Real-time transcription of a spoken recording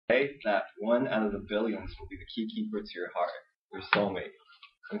say that one out of the billions will be the key keeper to your heart, your soulmate.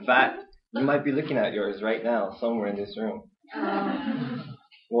 In fact, you might be looking at yours right now, somewhere in this room.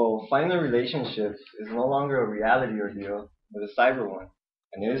 Well, finding a relationship is no longer a reality ordeal, but a cyber one,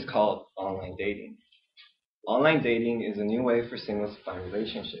 and it is called online dating. Online dating is a new way for singles to find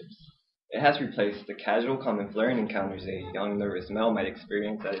relationships. It has replaced the casual common flirting encounters a young nervous male might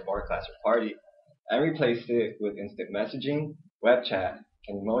experience at a bar, class, or party, and replaced it with instant messaging, web chat,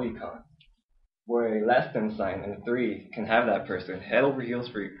 and emoticons, where a less than sign and a three can have that person head over heels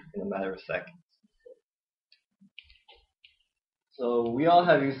for you in a matter of seconds. So we all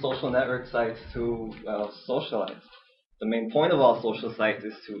have used social network sites to socialize. The main point of all social sites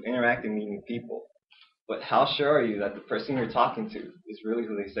is to interact and meet new people. But how sure are you that the person you're talking to is really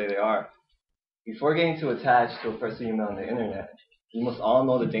who they say they are? Before getting too attached to a person you met on the internet, you must all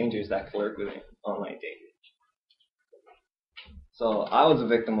know the dangers that lurk within online dating. So I was a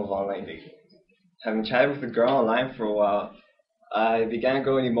victim of online dating. Having chatted with a girl online for a while, I began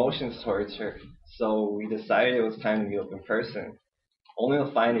growing emotions towards her. So we decided it was time to meet up in person, only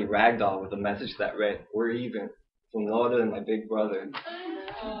to find a ragdoll with a message that read, "We're even," from no other than my big brother.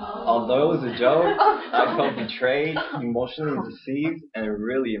 Although it was a joke, I felt betrayed, emotionally deceived, and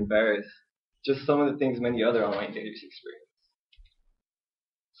really embarrassed. Just some of the things many other online daters experience.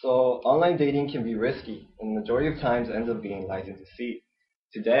 So online dating can be risky, and the majority of times ends up being lies and deceit.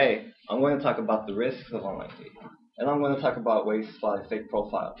 Today, I'm going to talk about the risks of online dating, and I'm going to talk about ways to spot a fake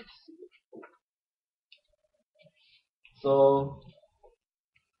profile. So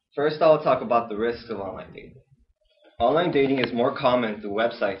first, I'll talk about the risks of online dating. Online dating is more common through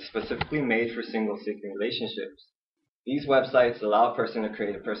websites specifically made for singles seeking relationships. These websites allow a person to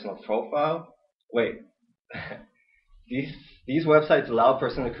create a personal profile. Wait, these these websites allow a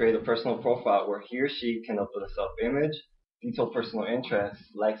person to create a personal profile where he or she can upload a self-image, detail personal interests,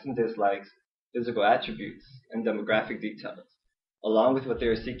 likes and dislikes, physical attributes, and demographic details, along with what they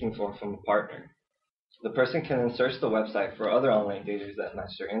are seeking for from a partner. The person can then search the website for other online daters that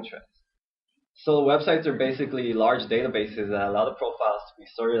match their interests. So websites are basically large databases that allow the profiles to be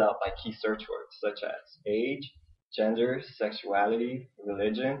sorted out by key search words such as age, gender, sexuality,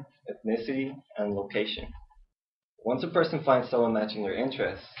 religion, ethnicity, and location. Once a person finds someone matching their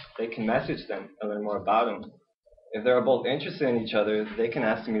interests, they can message them and learn more about them. If they are both interested in each other, they can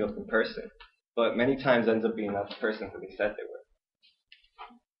ask to meet up in person, but many times ends up being not the person who they said they were.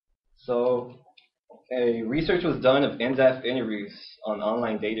 So a research was done of in-depth interviews on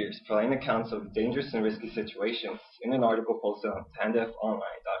online daters, providing accounts of dangerous and risky situations in an article posted on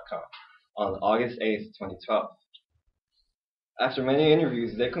tandefonline.com on August 8th, 2012. After many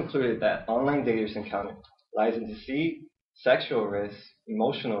interviews, they concluded that online daters encountered lies and deceit, sexual risk,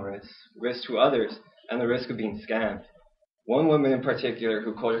 emotional risk to others, and the risk of being scammed. One woman in particular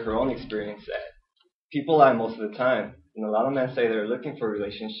who quoted her own experience said, "People lie most of the time, and a lot of men say they're looking for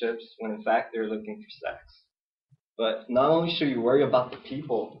relationships when in fact they're looking for sex." But not only should you worry about the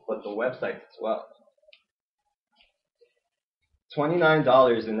people, but the websites as well.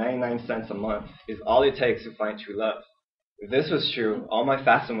 $29.99 a month is all it takes to find true love. If this was true, all my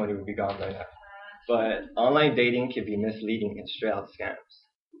FAFSA money would be gone by now. But online dating can be misleading and straight out scams.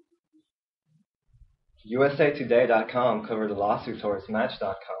 USAtoday.com covered a lawsuit towards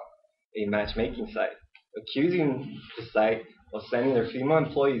Match.com, a matchmaking site, accusing the site of sending their female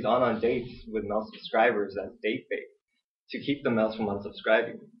employees on dates with male subscribers as date bait to keep the males from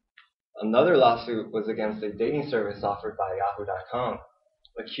unsubscribing. Another lawsuit was against a dating service offered by Yahoo.com,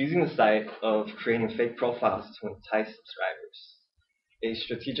 accusing the site of creating fake profiles to entice subscribers, a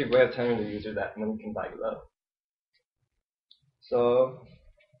strategic way of telling the user that money can buy you love. So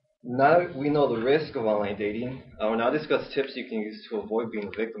now that we know the risk of online dating, I will now discuss tips you can use to avoid being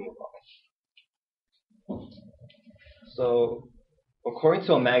a victim of online. So, according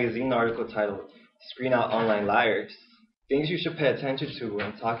to a magazine article titled "Screen Out Online Liars," things you should pay attention to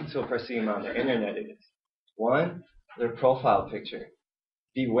when talking to a person you met on the internet is 1. Their profile picture.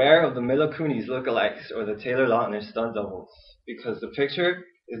 Beware of the Mila Kunis lookalikes or the Taylor Lautner stunt doubles, because the picture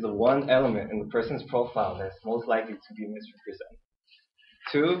is the one element in the person's profile that's most likely to be misrepresented.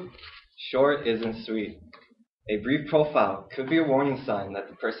 2. Short isn't sweet. A brief profile could be a warning sign that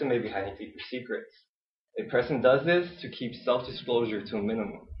the person may be hiding deeper secrets. A person does this to keep self-disclosure to a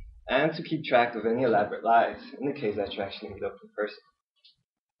minimum, and to keep track of any elaborate lies in the case that you actually meet up in person.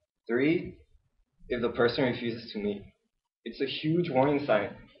 3. If the person refuses to meet. It's a huge warning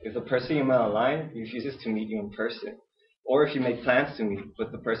sign if the person you met online refuses to meet you in person, or if you make plans to meet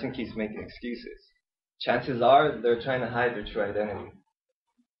but the person keeps making excuses. Chances are they're trying to hide their true identity.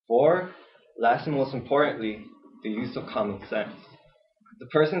 4. Last and most importantly, the use of common sense. the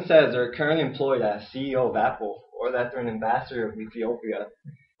person says they're currently employed as CEO of Apple or that they're an ambassador of Ethiopia,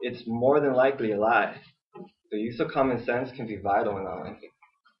 it's more than likely a lie. The use of common sense can be vital in online dating.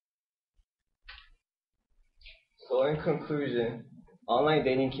 So in conclusion, online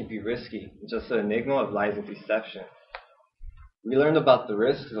dating can be risky, just an enigma of lies and deception. We learned about the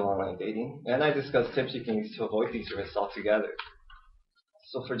risks of online dating, and I discussed tips you can use to avoid these risks altogether.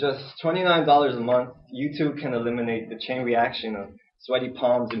 So for just $29 a month, YouTube can eliminate the chain reaction of sweaty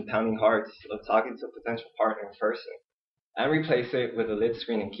palms and pounding hearts of talking to a potential partner in person, and replace it with a lit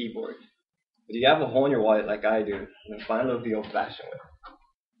screen and keyboard. But if you have a hole in your wallet like I do, then find a little the old-fashioned way.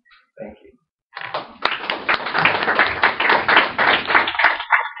 Thank you.